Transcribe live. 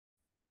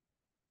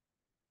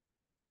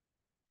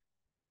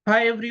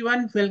Hi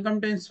everyone,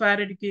 welcome to Inspire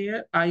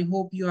Educare. I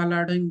hope you all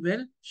are doing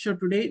well. So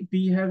today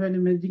we have an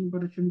amazing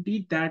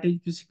opportunity that is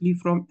basically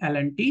from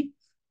L&T.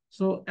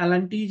 So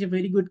L&T is a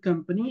very good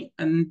company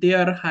and they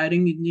are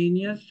hiring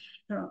engineers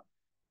uh,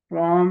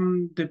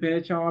 from the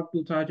batch of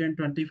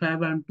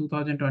 2025 and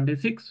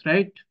 2026,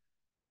 right?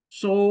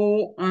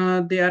 So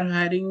they are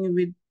hiring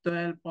with the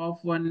help of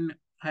one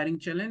hiring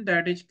challenge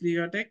that is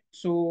CreaTech.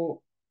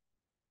 So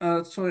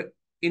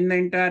in the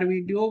entire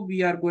video,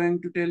 we are going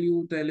to tell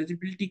you the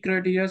eligibility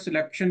criteria,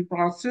 selection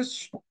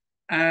process,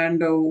 and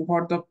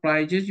what the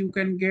prizes you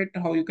can get,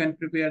 how you can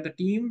prepare the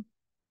team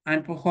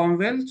and perform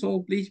well. So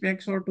please make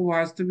sure to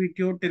watch the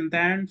video till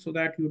then so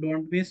that you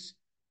don't miss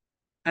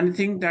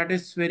anything that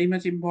is very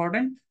much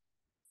important.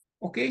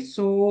 Okay,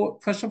 so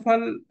first of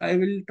all, I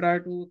will try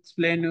to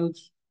explain you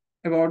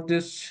about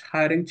this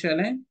hiring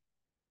challenge.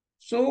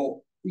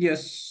 So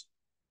yes,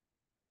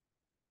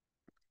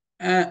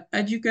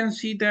 as you can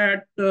see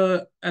that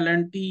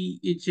L&T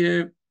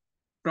is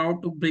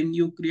proud to bring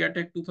you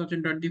CreaTech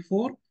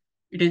 2024.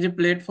 It is a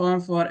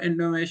platform for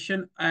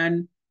innovation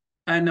and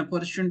an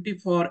opportunity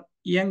for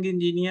young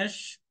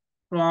engineers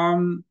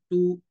from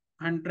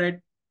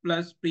 200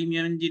 plus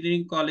premier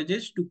engineering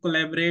colleges to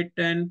collaborate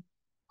and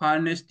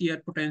harness their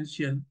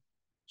potential.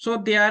 So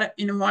they are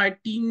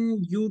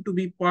inviting you to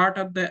be part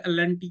of the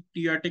L&T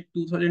CreaTech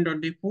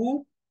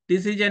 2024.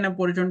 This is an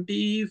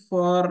opportunity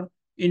for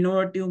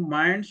innovative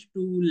minds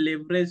to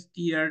leverage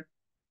their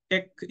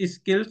tech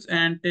skills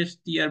and test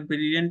their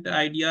brilliant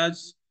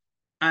ideas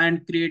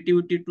and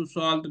creativity to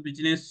solve the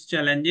business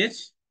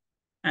challenges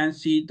and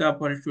see the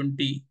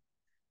opportunity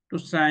to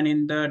sign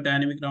in the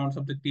dynamic rounds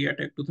of the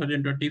CreaTech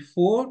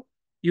 2024.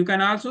 You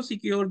can also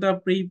secure the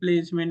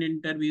pre-placement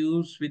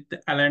interviews with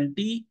the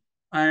L&T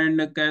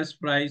and cash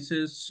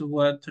prices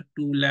worth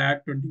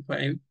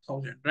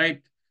 2,25,000,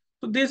 right?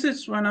 So this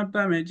is one of the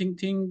amazing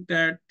thing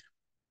that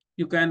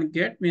you can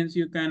get, means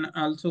you can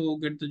also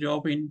get the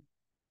job in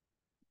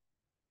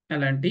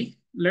L&T.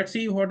 Let's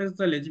see what is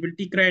the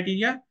eligibility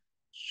criteria.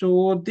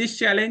 So this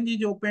challenge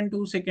is open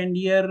to second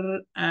year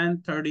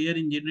and third year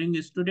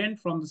engineering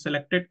students from the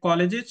selected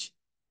colleges,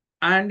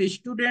 and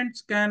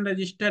students can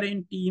register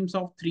in teams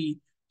of three.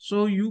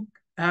 So you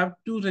have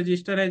to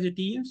register as a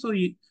team. So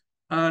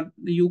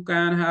you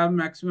can have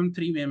maximum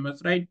three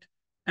members, right?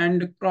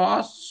 And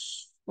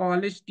cross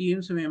college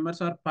teams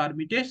members are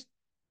permitted.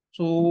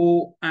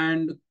 So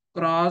and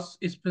cross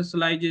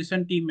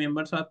specialization team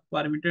members are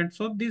permitted.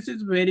 So this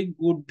is very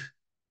good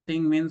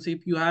thing, means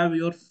if you have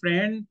your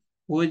friend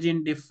who is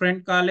in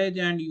different college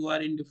and you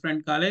are in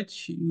different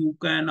college, you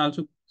can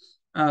also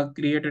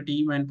create a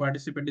team and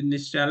participate in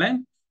this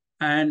challenge.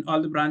 And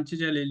all the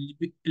branches are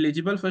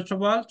eligible first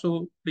of all.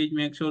 So please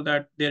make sure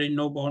that there is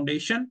no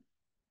foundation.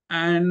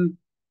 And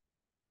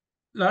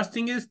last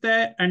thing is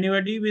that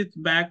anybody with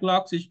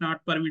backlogs is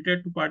not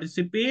permitted to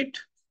participate.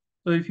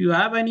 So if you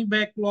have any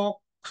backlog,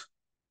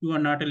 you are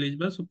not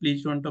eligible. So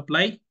please don't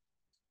apply.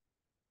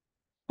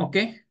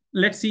 Okay,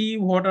 let's see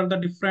what are the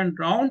different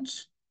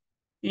rounds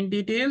in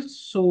details.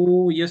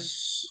 So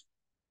yes,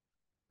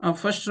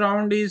 first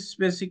round is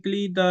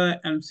basically the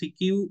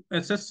MCQ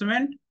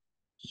assessment.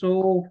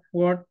 So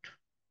what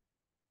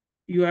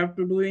you have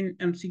to do in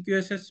MCQ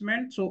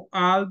assessment. So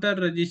all the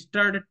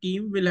registered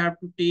team will have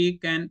to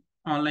take an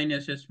online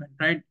assessment,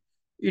 right?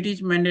 It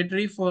is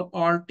mandatory for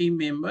all team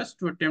members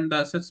to attempt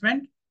the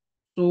assessment.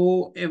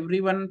 So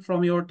everyone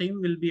from your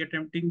team will be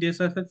attempting this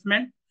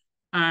assessment,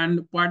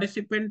 and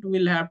participant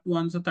will have to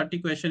answer 30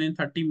 questions in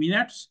 30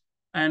 minutes,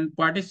 and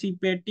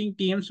participating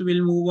teams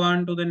will move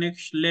on to the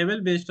next level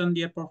based on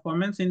their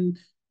performance in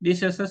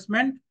this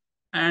assessment,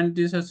 and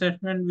this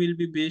assessment will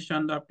be based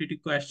on the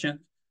aptitude questions.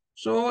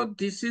 So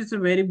this is a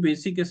very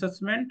basic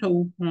assessment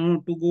to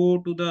go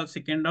to the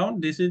second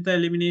round. This is the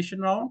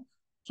elimination round.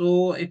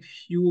 So if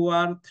you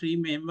are three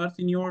members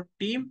in your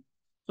team,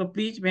 so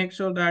please make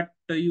sure that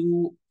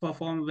you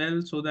perform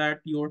well so that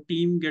your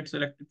team gets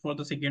selected for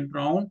the second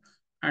round,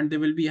 and they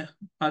will be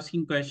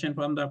asking question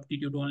from the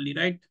aptitude only,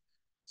 right?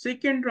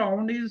 Second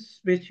round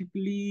is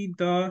basically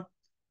the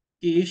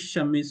case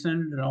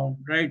submission round,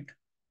 right?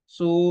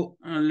 So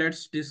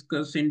let's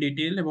discuss in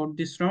detail about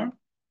this round.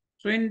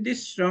 So in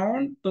this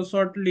round, team,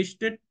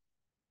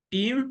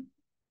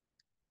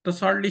 the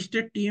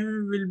shortlisted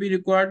team will be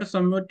required to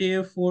submit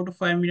a 4 to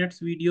 5 minutes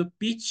video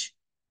pitch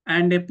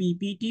and a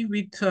PPT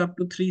with up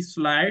to 3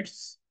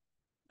 slides.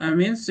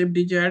 Means if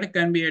desired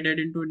can be added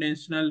into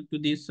additional to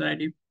this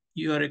side. If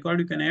you are record,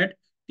 you can add.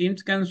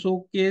 Teams can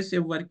showcase a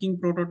working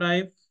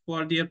prototype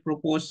for their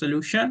proposed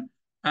solution,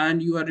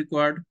 and you are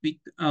required to pick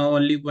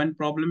only one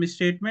problem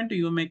statement.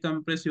 You may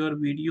compress your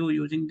video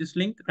using this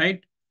link,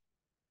 right?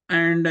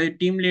 And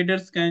team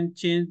leaders can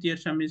change their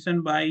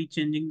submission by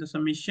changing the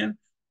submission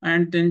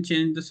and then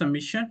change the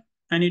submission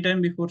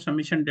anytime before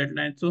submission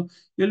deadline. So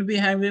you'll be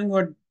having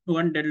one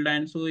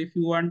deadline. So if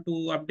you want to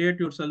update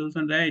your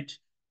solution, right,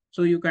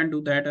 so you can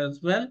do that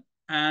as well.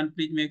 And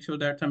please make sure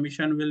that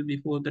submission will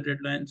before the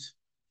deadlines.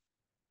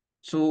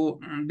 So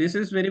this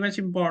is very much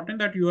important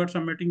that you are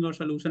submitting your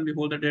solution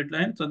before the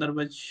deadlines,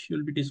 otherwise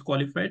you'll be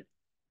disqualified,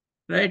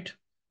 right?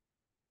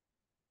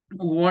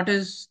 what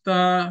is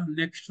the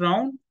next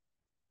round.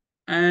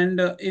 And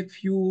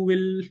if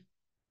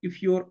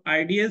your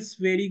idea is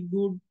very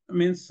good,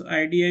 means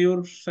idea,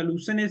 your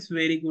solution is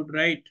very good,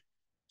 right?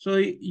 So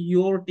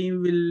your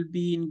team will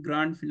be in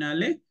grand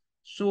finale.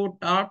 So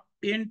top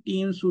 10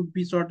 teams would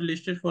be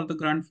shortlisted for the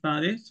grand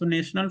finale. So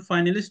national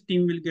finalist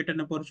team will get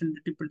an opportunity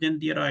to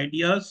present their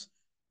ideas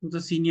to the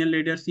senior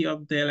leadership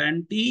of the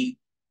L&T.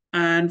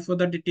 And for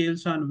the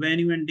details on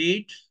venue and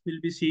date will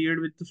be shared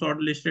with the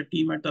shortlisted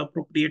team at the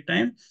appropriate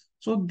time.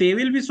 So they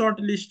will be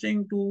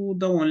shortlisting to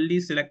the only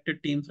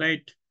selected teams,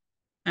 right?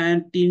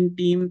 And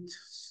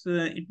teams,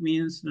 it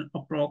means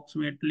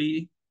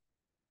approximately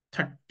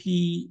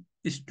 30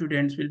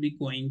 students will be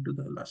going to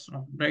the last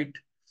round, right?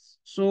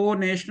 So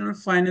national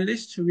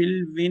finalists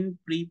will win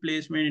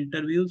pre-placement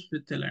interviews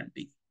with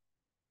L&T.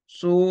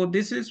 So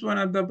this is one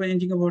of the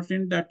changing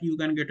opportunity that you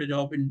can get a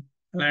job in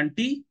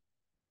L&T.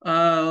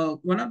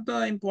 One of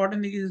the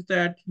important things is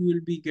that you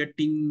will be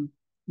getting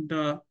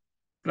the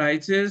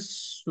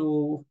prizes.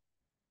 So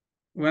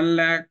 1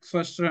 lakh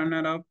first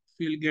runner up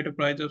will get a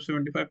prize of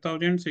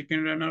 75,000.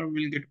 Second runner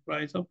will get a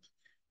prize of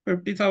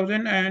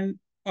 50,000, and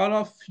all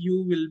of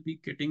you will be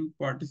getting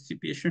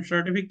participation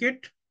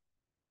certificate,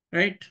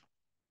 right?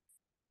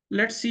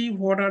 Let's see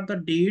what are the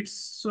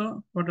dates.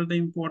 What are the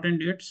important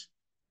dates,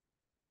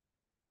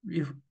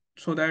 if,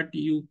 so that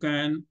you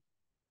can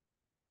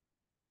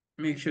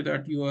make sure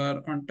that you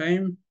are on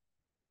time.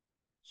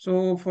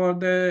 So for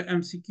the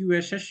MCQ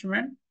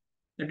assessment,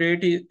 the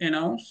date is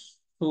announced.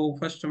 So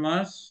first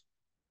March,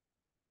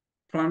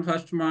 from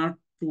 1st March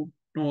to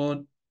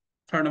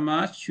 3rd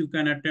March, you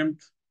can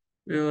attempt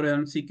your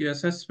MCQ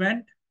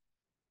assessment.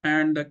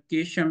 And the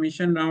case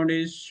submission round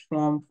is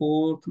from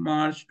 4th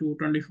March to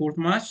 24th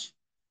March.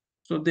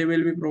 So they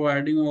will be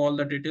providing all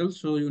the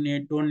details. So you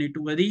don't need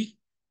to worry.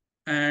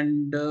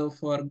 And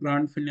for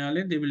grand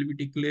finale, they will be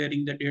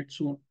declaring the date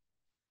soon.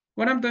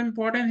 One of the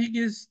important thing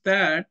is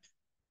that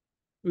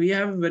we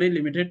have very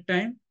limited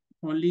time.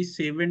 Only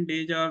 7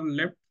 days are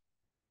left,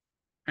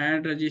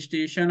 and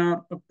registration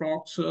are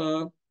approx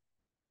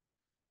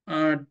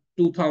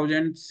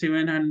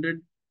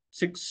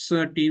 2,706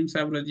 teams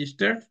have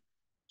registered.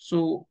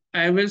 So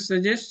I will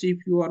suggest, if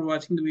you are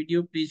watching the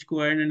video, please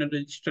go ahead and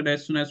register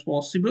as soon as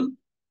possible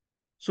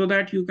so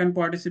that you can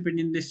participate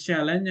in this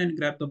challenge and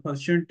grab the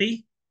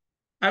opportunity.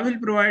 I will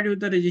provide you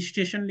the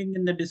registration link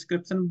in the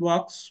description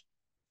box.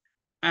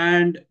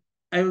 And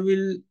I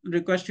will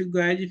request you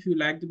guys, if you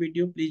like the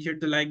video, please hit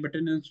the like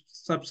button and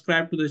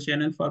subscribe to the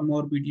channel for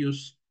more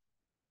videos.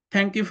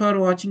 Thank you for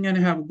watching and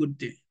have a good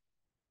day.